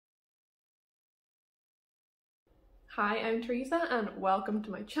Hi, I'm Teresa and welcome to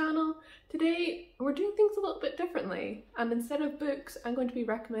my channel. Today we're doing things a little bit differently, and instead of books I'm going to be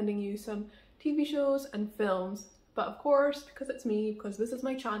recommending you some TV shows and films, but of course because it's me, because this is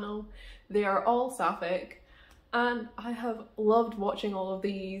my channel, they are all sapphic and I have loved watching all of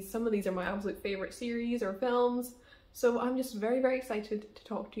these. Some of these are my absolute favourite series or films, so I'm just very excited to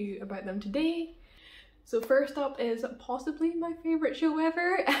talk to you about them today. So first up is possibly my favourite show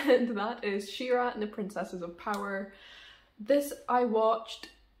ever, and that is She-Ra and the Princesses of Power. This I watched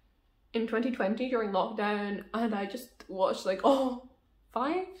in 2020 during lockdown, and I just watched like all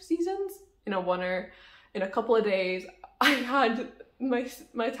 5 seasons in a oneer in a couple of days. I had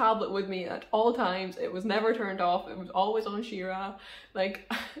my tablet with me at all times. It was never turned off. It was always on She-Ra.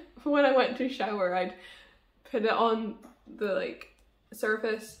 Like when I went to shower, I'd put it on the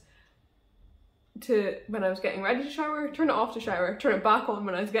surface to when I was getting ready to shower, turn it off to shower, turn it back on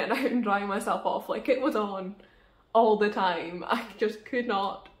when I was getting out and drying myself off. Like, it was on all the time. I just could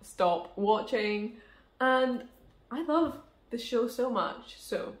not stop watching, and I love this show so much.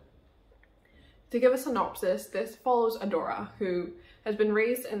 So to give a synopsis, this follows Adora, who has been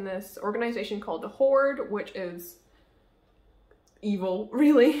raised in this organization called the Horde, which is evil,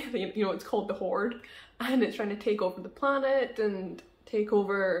 really. You know, it's called the Horde, and it's trying to take over the planet and take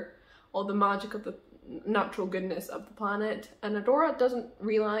over all the magic of the natural goodness of the planet. And Adora doesn't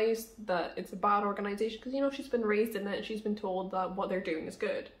realise that it's a bad organisation because, you know, she's been raised in it and she's been told that what they're doing is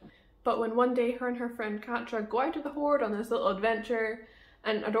good. But when one day her and her friend Katra go out of the Horde on this little adventure,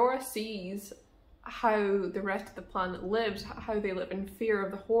 and Adora sees how the rest of the planet lives, how they live in fear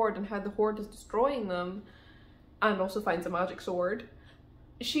of the Horde and how the Horde is destroying them, and also finds a magic sword,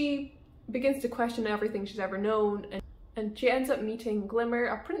 she begins to question everything she's ever known, and she ends up meeting Glimmer,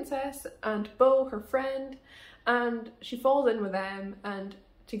 a princess, and Bo, her friend, and she falls in with them, and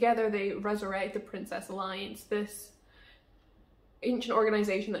together they resurrect the Princess Alliance, this ancient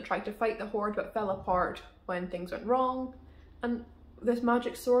organisation that tried to fight the Horde but fell apart when things went wrong. And this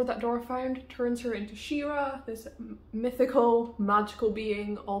magic sword that Dora found turns her into She-Ra, this mythical, magical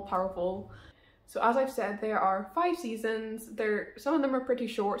being, all-powerful. So as I've said, there are 5 seasons. Some of them are pretty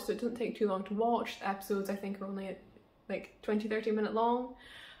short, so it doesn't take too long to watch. The episodes, I think, are only like 20-30 minute long,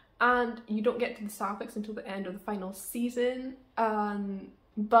 and you don't get to the sapphics until the end of the final season,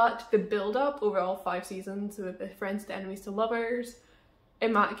 but the build up over all 5 seasons with the friends to enemies to lovers,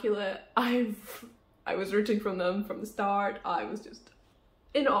 immaculate. I was rooting from them from the start. I was just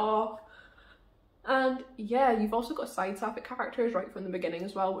in awe. And yeah, you've also got side sapphic characters right from the beginning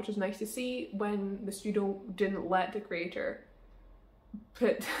as well, which is nice to see when the studio didn't let the creator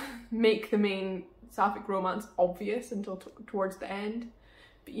make the main sapphic romance obvious until towards the end.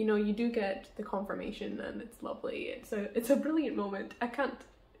 But you know, you do get the confirmation and it's lovely. It's a brilliant moment. I can't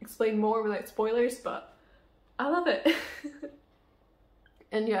explain more without spoilers, but I love it.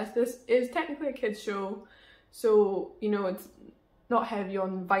 And yes, this is technically a kids show, so you know, it's not heavy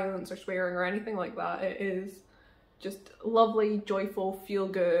on violence or swearing or anything like that. It is just lovely, joyful, feel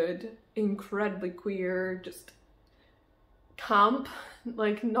good, incredibly queer, just camp.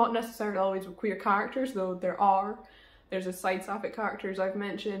 Like, not necessarily always with queer characters, though there's a side sapphic characters I've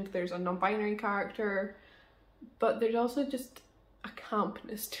mentioned, there's a non-binary character, but there's also just a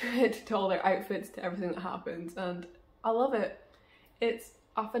campness to it, to all their outfits, to everything that happens, and I love it. It's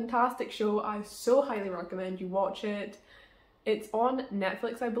a fantastic show. I so highly recommend you watch it. It's on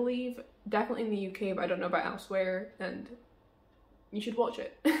Netflix, I believe, definitely in the UK, but I don't know about elsewhere, and you should watch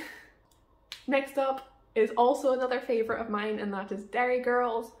it. Next up is also another favourite of mine, and that is Derry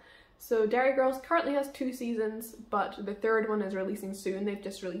Girls. So Derry Girls currently has 2 seasons, but the 3rd one is releasing soon. They've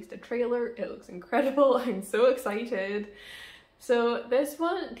just released a trailer. It looks incredible. I'm so excited. So this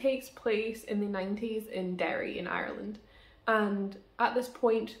one takes place in the 90s in Derry in Ireland, and at this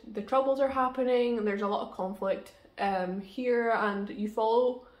point the Troubles are happening and there's a lot of conflict here, and you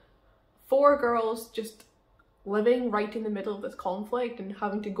follow 4 girls just living right in the middle of this conflict and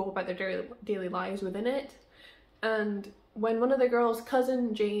having to go about their daily lives within it. And when one of the girls'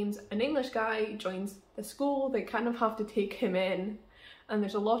 cousin, James, an English guy, joins the school, they kind of have to take him in, and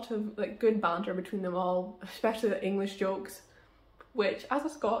there's a lot of like good banter between them all, especially the English jokes, which as a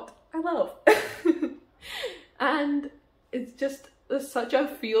Scot I love. And it's such a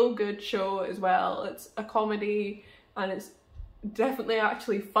feel-good show as well. It's a comedy and it's definitely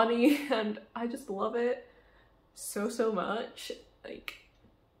actually funny, and I just love it so much. Like,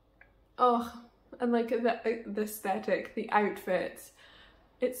 oh, and like the aesthetic, the outfits,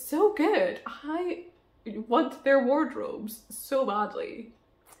 it's so good. I want their wardrobes so badly.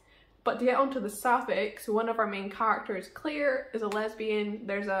 But to get onto the sapphic, so one of our main characters, Claire, is a lesbian.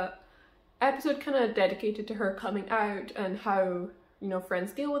 There's a episode kind of dedicated to her coming out and how, you know,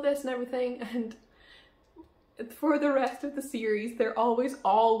 friends deal with this and everything. And for the rest of the series, they're always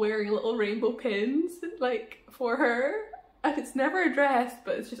all wearing little rainbow pins, like, for her. And it's never addressed,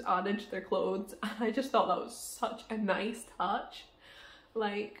 but it's just added to their clothes. And I just thought that was such a nice touch.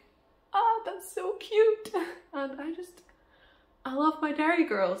 Like, ah, that's so cute. And I love my Derry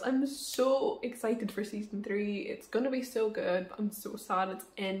girls. I'm so excited for season 3. It's gonna be so good, but I'm so sad it's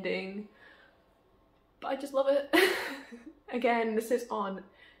ending. But I just love it. Again, this is on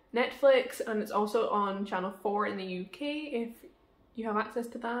Netflix and it's also on Channel 4 in the UK if you have access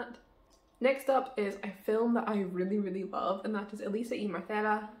to that. Next up is a film that I really, really love, and that is Elisa y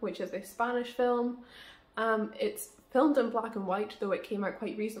Marcela, which is a Spanish film. It's filmed in black and white, though it came out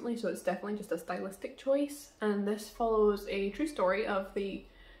quite recently, so it's definitely just a stylistic choice. And this follows a true story of the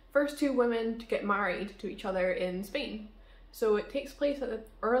first 2 women to get married to each other in Spain. So it takes place at the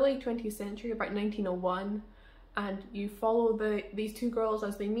early 20th century, about 1901, and you follow these 2 girls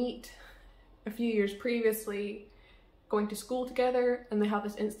as they meet a few years previously, going to school together, and they have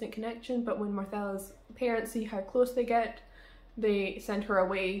this instant connection. But when Marcela's parents see how close they get, they send her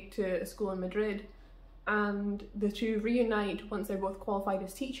away to a school in Madrid, and the 2 reunite once they're both qualified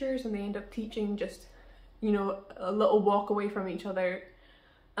as teachers, and they end up teaching just, you know, a little walk away from each other,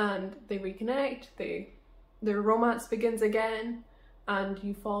 and they reconnect, their romance begins again, and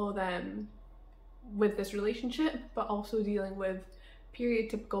you follow them with this relationship, but also dealing with period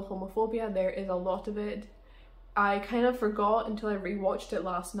typical homophobia. There is a lot of it. I kind of forgot until I rewatched it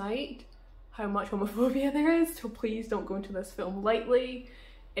last night how much homophobia there is, so please don't go into this film lightly.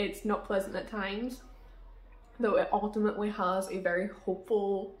 It's not pleasant at times, though it ultimately has a very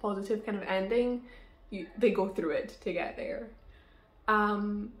hopeful, positive kind of ending. They go through it to get there.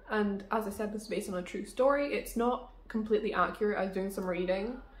 And as I said, this is based on a true story. It's not completely accurate. I was doing some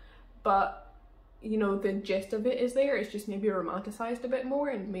reading, but you know, the gist of it is there. It's just maybe romanticized a bit more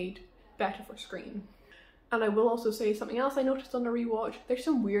and made better for screen. And I will also say something else I noticed on the rewatch. There's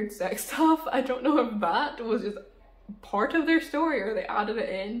some weird sex stuff. I don't know if that was just part of their story or they added it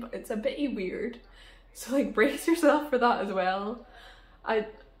in, but it's a bit weird. So like, brace yourself for that as well. I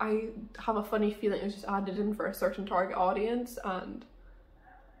have a funny feeling it was just added in for a certain target audience, and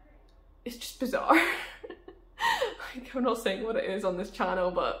it's just bizarre. Like, I'm not saying what it is on this channel,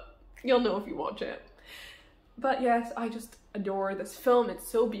 but you'll know if you watch it. But yes, I just adore this film. It's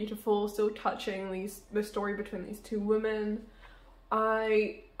so beautiful, so touching, the story between these 2 women.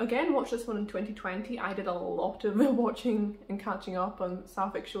 I again watched this one in 2020. I did a lot of watching and catching up on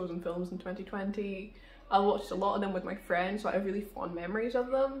sapphic shows and films in 2020. I watched a lot of them with my friends, so I have really fond memories of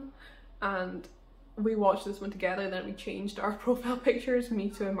them. And we watched this one together, then we changed our profile pictures, me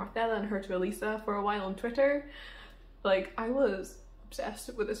to Marcela and her to Elisa, for a while on Twitter. Like, I was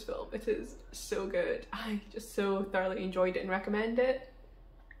obsessed with this film. It is so good. I just so thoroughly enjoyed it and recommend it.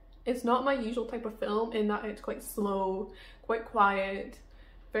 It's not my usual type of film in that it's quite slow, quite quiet,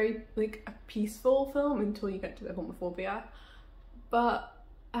 very like a peaceful film until you get to the homophobia. But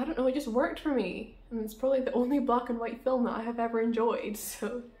I don't know, it just worked for me. And it's probably the only black and white film that I have ever enjoyed,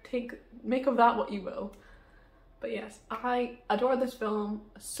 so make of that what you will. But yes, I adore this film.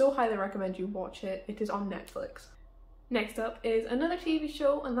 So highly recommend you watch it. It is on Netflix. Next up is another TV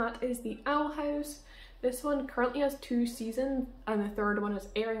show, and that is The Owl House. This one currently has 2 seasons, and the 3rd one is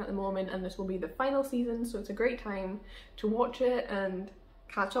airing at the moment, and this will be the final season, so it's a great time to watch it and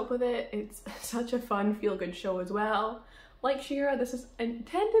catch up with it. It's such a fun, feel-good show as well. Like Shira, this is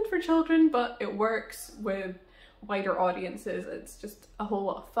intended for children, but it works with wider audiences. It's just a whole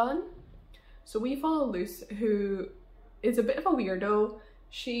lot of fun. So we follow Luce, who is a bit of a weirdo.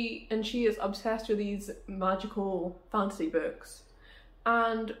 She is obsessed with these magical fantasy books,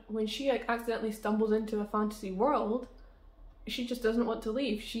 and when she like accidentally stumbles into a fantasy world, she just doesn't want to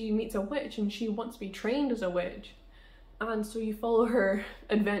leave. She meets a witch and she wants to be trained as a witch, and so you follow her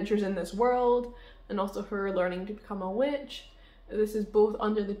adventures in this world and also her learning to become a witch. This is both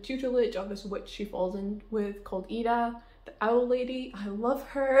under the tutelage of this witch she falls in with called Ida, the Owl Lady. I love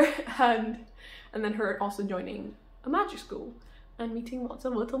her. and then her also joining a magic school and meeting lots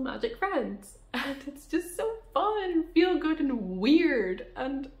of little magic friends, and it's just so fun, feel good and weird,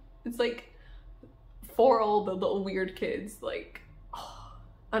 and it's like for all the little weird kids, like, oh,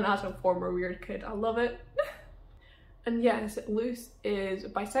 and as a former weird kid, I love it. And yes, Luce is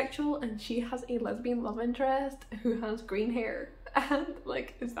bisexual and she has a lesbian love interest who has green hair, and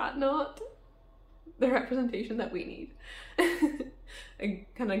like, is that not the representation that we need? A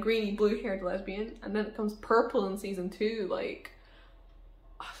kind of greeny blue haired lesbian, and then it comes purple in season 2, like,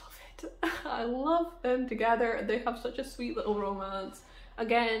 I love them together. They have such a sweet little romance.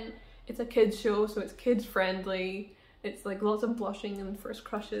 Again, It's a kids show, so it's kids friendly. It's like lots of blushing and first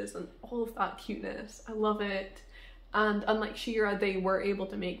crushes and all of that cuteness. I love it. And unlike She-Ra, they were able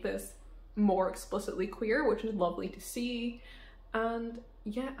to make this more explicitly queer, which is lovely to see. And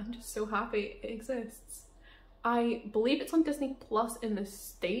yeah, I'm just so happy it exists. I believe it's on Disney Plus in the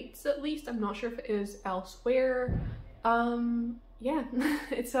States at least. I'm not sure if it is elsewhere. Yeah,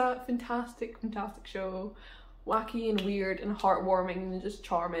 it's a fantastic, fantastic show. Wacky and weird and heartwarming and just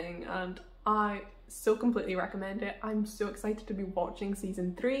charming, and I so completely recommend it. I'm so excited to be watching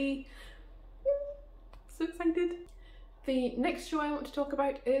season 3. So excited. The next show I want to talk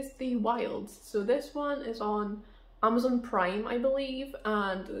about is The Wilds. So this one is on Amazon Prime, I believe,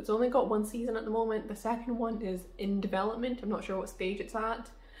 and it's only got 1 season at the moment. The second one is in development. I'm not sure what stage it's at.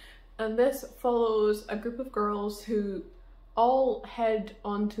 And this follows a group of girls who all head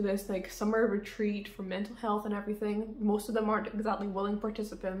onto this like summer retreat for mental health and everything. Most of them aren't exactly willing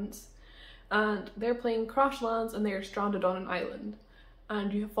participants, and they're playing Crash Lands and they're stranded on an island.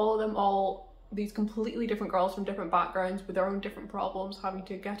 And you follow them all, these completely different girls from different backgrounds with their own different problems, having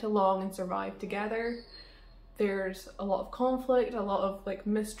to get along and survive together. There's a lot of conflict, a lot of like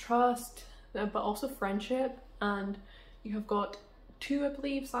mistrust, but also friendship, and you have got 2, I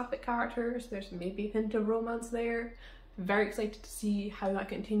believe, sapphic characters. There's maybe a hint of romance there. Very excited to see how that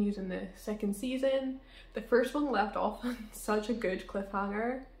continues in the second season. The first one left off on such a good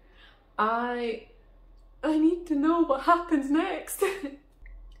cliffhanger. I need to know what happens next.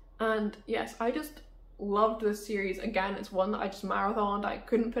 And yes, I just loved this series. Again, it's one that I just marathoned. I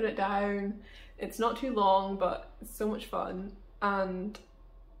couldn't put it down. It's not too long, but it's so much fun, and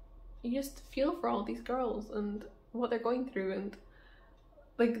you just feel for all these girls and what they're going through, and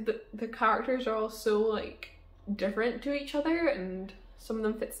like the characters are all so like different to each other, and some of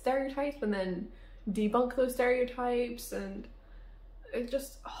them fit stereotypes and then debunk those stereotypes, and it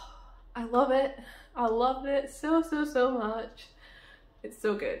just, oh, I love it. I love it so much. It's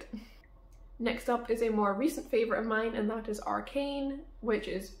so good. Next up is a more recent favourite of mine, and that is Arcane, which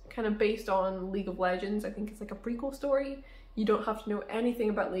is kind of based on League of Legends. I think it's like a prequel story. You don't have to know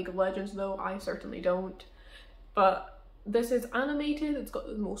anything about League of Legends though, I certainly don't. But this is animated, it's got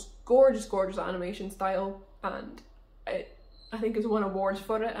the most gorgeous, gorgeous animation style, and I think it's won awards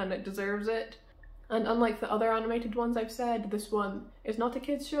for it, and it deserves it. And unlike the other animated ones I've said, this one is not a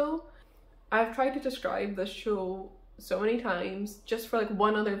kids show. I've tried to describe this show so many times, just for like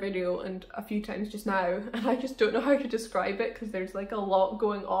one other video and a few times just now, and I just don't know how to describe it because there's like a lot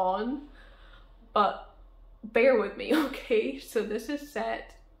going on, but bear with me, okay? So this is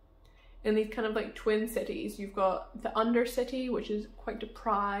set in these kind of like twin cities. You've got the Undercity, which is quite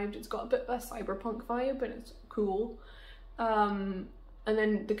deprived. It's got a bit of a cyberpunk vibe, but it's cool. And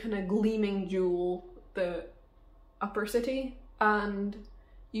then the kind of gleaming jewel, the Upper City, and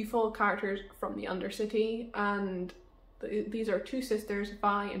you follow characters from the Undercity, and these are 2 sisters,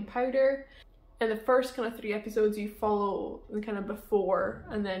 Vi and Powder. In the first kind of 3 episodes you follow the kind of before,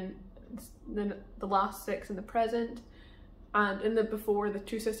 and then the last 6 in the present. And in the before, the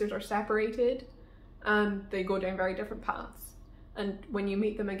 2 sisters are separated and they go down very different paths. And when you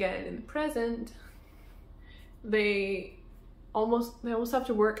meet them again in the present, they almost have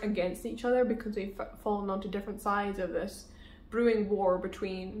to work against each other because they've fallen onto different sides of this brewing war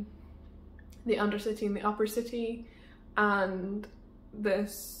between the Undercity and the Upper City, and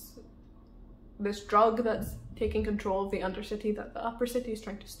this drug that's taking control of the Undercity that the Upper City is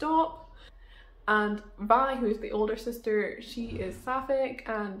trying to stop. And Vi, who is the older sister, she is sapphic,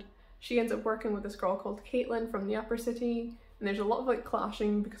 and she ends up working with this girl called Caitlin from the Upper City, and there's a lot of like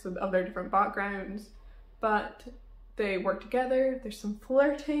clashing because of their different backgrounds, but they work together. There's some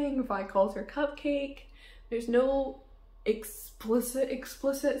flirting. Vi calls her Cupcake. There's no explicit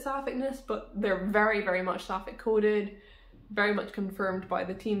sappicness, but they're very much sapphic coded, very much confirmed by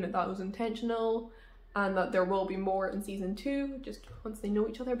the team that was intentional, and that there will be more in season 2, just once they know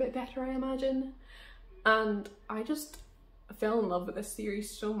each other a bit better, I imagine. And I just fell in love with this series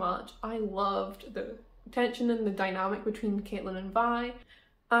so much. I loved the tension and the dynamic between Caitlin and Vi,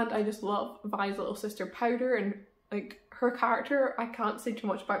 and I just love Vi's little sister Powder, and like her character, I can't say too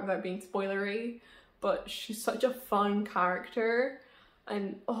much about without being spoilery, but she's such a fun character,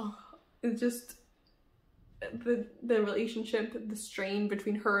 and oh, it's just the relationship, the strain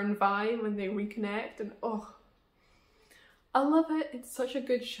between her and Vi when they reconnect, and oh, I love it. It's such a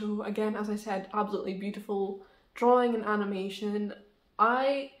good show. Again, as I said, absolutely beautiful drawing and animation.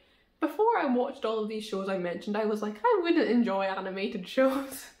 Before I watched all of these shows I mentioned, I was like, I wouldn't enjoy animated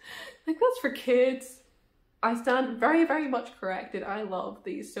shows. Like, that's for kids. I stand very much corrected. I love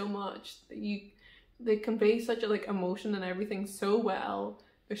these so much. They convey such a like emotion and everything so well.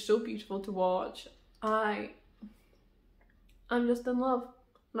 They're so beautiful to watch. I'm just in love,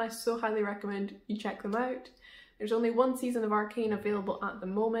 and I so highly recommend you check them out. There's only one season of Arcane available at the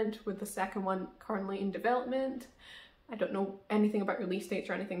moment, with the second one currently in development. I don't know anything about release dates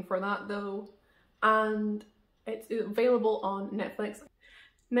or anything for that though. And it's available on Netflix.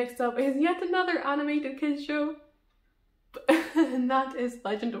 Next up is yet another animated kids show, and that is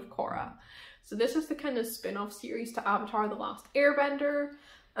Legend of Korra. So this is the kind of spin-off series to Avatar: The Last Airbender,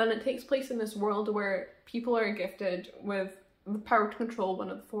 and it takes place in this world where people are gifted with the power to control one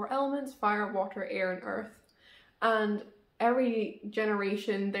of the four elements: fire, water, air, and earth. And every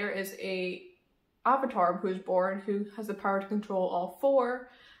generation there is a avatar who is born who has the power to control all four.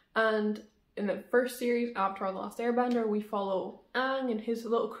 And in the first series, Avatar: The Last Airbender, we follow Aang and his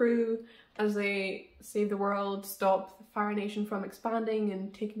little crew as they save the world, stop the Fire Nation from expanding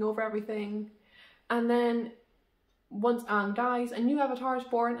and taking over everything. And then once Aang dies, a new avatar is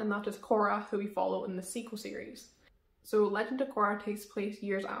born, and that is Korra, who we follow in the sequel series. So Legend of Korra takes place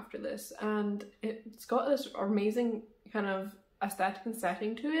years after this, and it's got this amazing kind of aesthetic and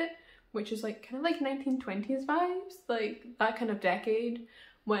setting to it, which is like kind of like 1920s vibes, like that kind of decade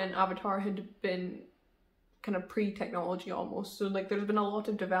when Avatar had been kind of pre-technology almost. So like there's been a lot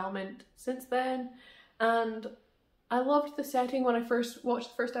of development since then, and I loved the setting when I first watched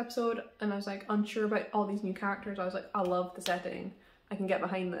the first episode, and I was like unsure about all these new characters. I was like, I love the setting, I can get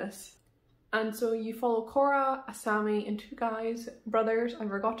behind this. And so you follow Korra, Asami, and two guys, brothers. I've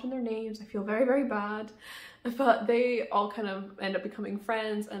forgotten their names, I feel very, very bad. But they all kind of end up becoming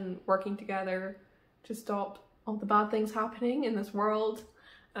friends and working together to stop all the bad things happening in this world.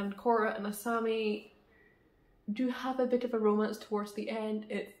 And Korra and Asami do have a bit of a romance towards the end.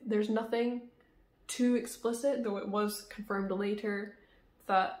 There's nothing too explicit, though it was confirmed later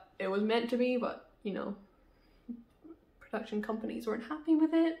that it was meant to be, but you know, production companies weren't happy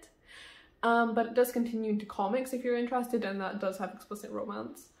with it. But it does continue into comics if you're interested, and that does have explicit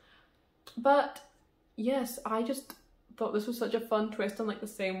romance. But yes, I just thought this was such a fun twist on like the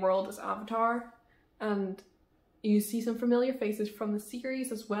same world as Avatar, and you see some familiar faces from the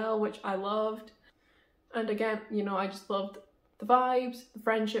series as well, which I loved. And again, you know, I just loved the vibes, the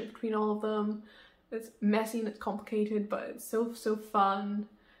friendship between all of them. It's messy and it's complicated, but it's so fun,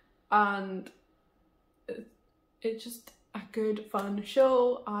 and it's just a good fun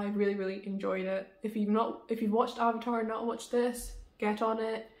show. I really enjoyed it. If you've watched Avatar and not watched this, get on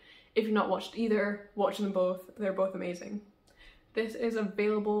it. If you've not watched either, watch them both. They're both amazing. This is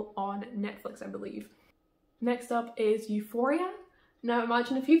available on Netflix, I believe. Next up is Euphoria. Now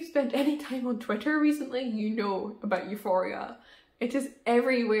imagine if you've spent any time on Twitter recently, you know about Euphoria. It is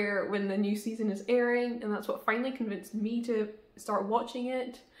everywhere when the new season is airing, and that's what finally convinced me to start watching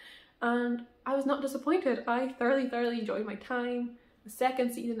it. And I was not disappointed. I thoroughly enjoyed my time. The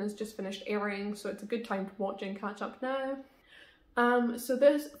second season has just finished airing, so it's a good time to watch and catch up now. So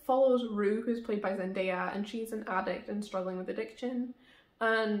this follows Rue, who's played by Zendaya, and she's an addict and struggling with addiction.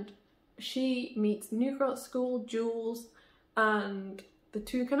 And she meets new girl at school, Jules, and the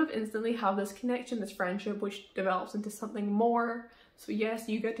two kind of instantly have this connection, this friendship, which develops into something more. So yes,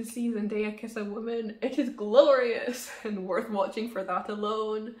 you get to see Zendaya kiss a woman. It is glorious and worth watching for that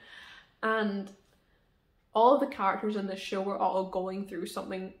alone. And all of the characters in this show are all going through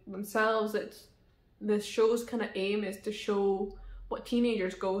something themselves. This show's kind of aim is to show what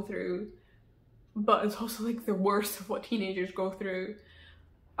teenagers go through, but it's also like the worst of what teenagers go through.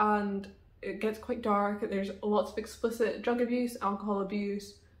 And it gets quite dark. There's lots of explicit drug abuse, alcohol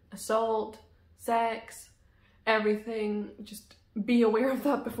abuse, assault, sex, everything. Just be aware of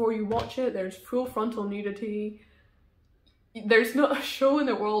that before you watch it. There's full frontal nudity. There's not a show in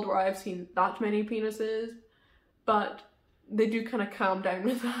the world where I've seen that many penises, but they do kind of calm down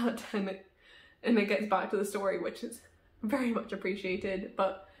with that, and it gets back to the story, which is very much appreciated,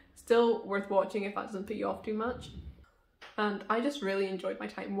 but still worth watching if that doesn't put you off too much. And I just really enjoyed my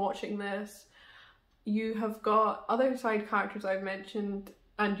time watching this. You have got other side characters I've mentioned,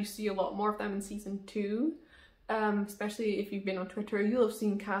 and you see a lot more of them in season 2. Especially if you've been on Twitter, you'll have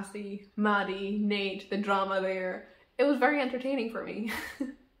seen Cassie, Maddie, Nate, the drama there. It was very entertaining for me.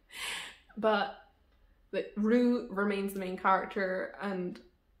 But Rue remains the main character, and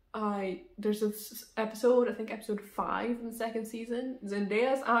there's this episode, I think episode 5 in the second season,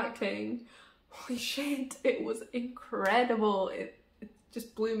 Zendaya's acting, holy shit, it was incredible. It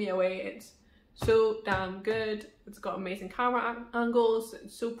just blew me away. It's so damn good. It's got amazing camera angles,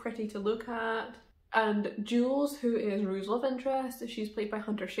 it's so pretty to look at. And Jules, who is Rue's love interest, she's played by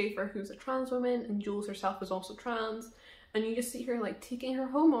Hunter Schafer, who's a trans woman, and Jules herself is also trans. And you just see her like taking her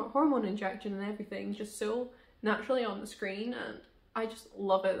hormone injection and everything just so naturally on the screen, and I just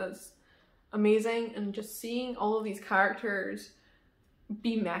love it. That's amazing. And just seeing all of these characters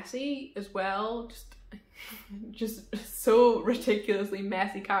be messy as well, just so ridiculously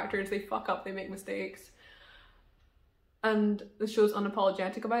messy characters. They fuck up, they make mistakes, and the show's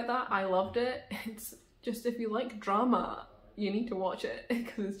unapologetic about that. I loved it. It's just, if you like drama, you need to watch it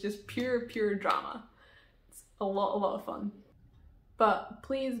because it's just pure drama. It's a lot of fun. But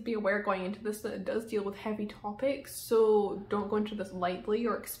please be aware going into this that it does deal with heavy topics, so don't go into this lightly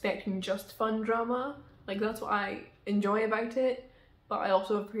or expecting just fun drama. Like, that's what I enjoy about it, but I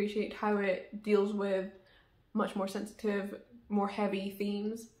also appreciate how it deals with much more sensitive, more heavy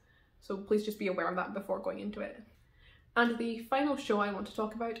themes. So please just be aware of that before going into it. And the final show I want to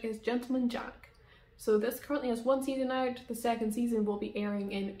talk about is Gentleman Jack. So this currently has 1 season out. The 2nd season will be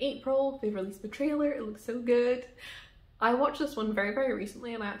airing in April. They've released the trailer, it looks so good. I watched this one very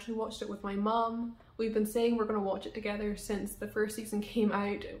recently, and I actually watched it with my mum. We've been saying we're going to watch it together since the 1st season came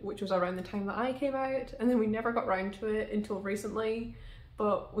out, which was around the time that I came out, and then we never got round to it until recently,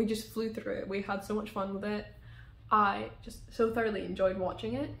 but we just flew through it. We had so much fun with it. I just so thoroughly enjoyed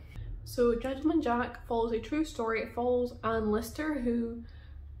watching it. So Gentleman Jack follows a true story. It follows Anne Lister, who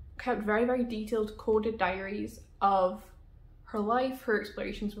kept very detailed coded diaries of her life, her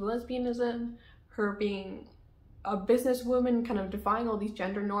explorations with lesbianism, her being a businesswoman, kind of defying all these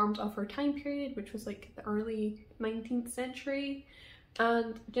gender norms of her time period, which was like the early 19th century.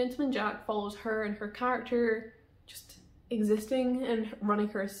 And Gentleman Jack follows her and her character just existing and running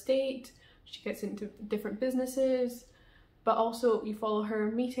her estate. She gets into different businesses, but also you follow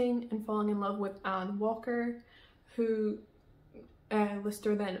her meeting and falling in love with Anne Walker, who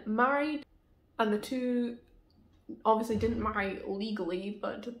Lister then married, and the two obviously didn't marry legally,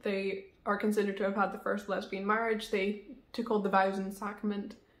 but they are considered to have had the first lesbian marriage. They took all the vows and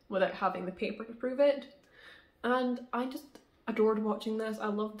sacrament without having the paper to prove it. And I just adored watching this. I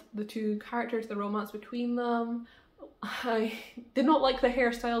loved the two characters, the romance between them. I did not like the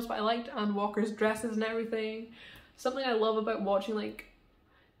hairstyles, but I liked Anne Walker's dresses and everything. Something I love about watching like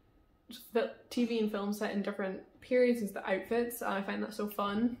TV and film set in different periods is the outfits, and I find that so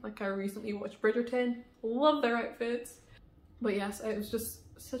fun. Like, I recently watched Bridgerton, love their outfits. But yes, it was just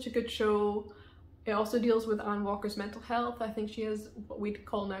such a good show. It also deals with Anne Walker's mental health. I think she has what we'd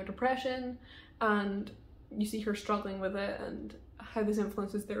call now depression, and you see her struggling with it and how this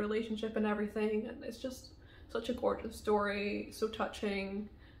influences their relationship and everything, and it's just such a gorgeous story, so touching,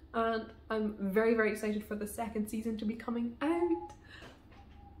 and I'm very excited for the 2nd season to be coming out.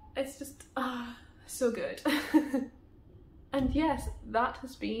 It's just so good. And yes, that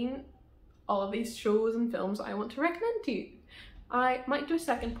has been all of these shows and films I want to recommend to you. I might do a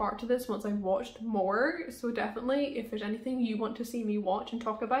second part to this once I've watched more, so definitely if there's anything you want to see me watch and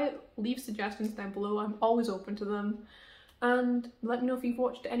talk about, leave suggestions down below. I'm always open to them. And let me know if you've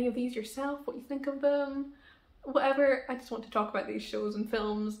watched any of these yourself, what you think of them, whatever. I just want to talk about these shows and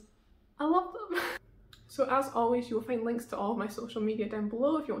films. I love them. So as always, you will find links to all of my social media down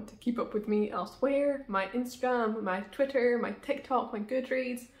below if you want to keep up with me elsewhere. My Instagram, my Twitter, my TikTok, my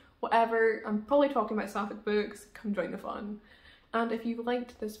Goodreads, whatever. I'm probably talking about sapphic books. Come join the fun. And if you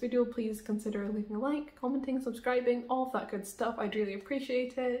liked this video, please consider leaving a like, commenting, subscribing, all of that good stuff. I'd really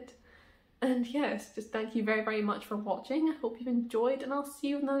appreciate it. And yes, just thank you very much for watching. I hope you've enjoyed, and I'll see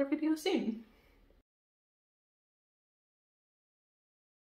you in another video soon.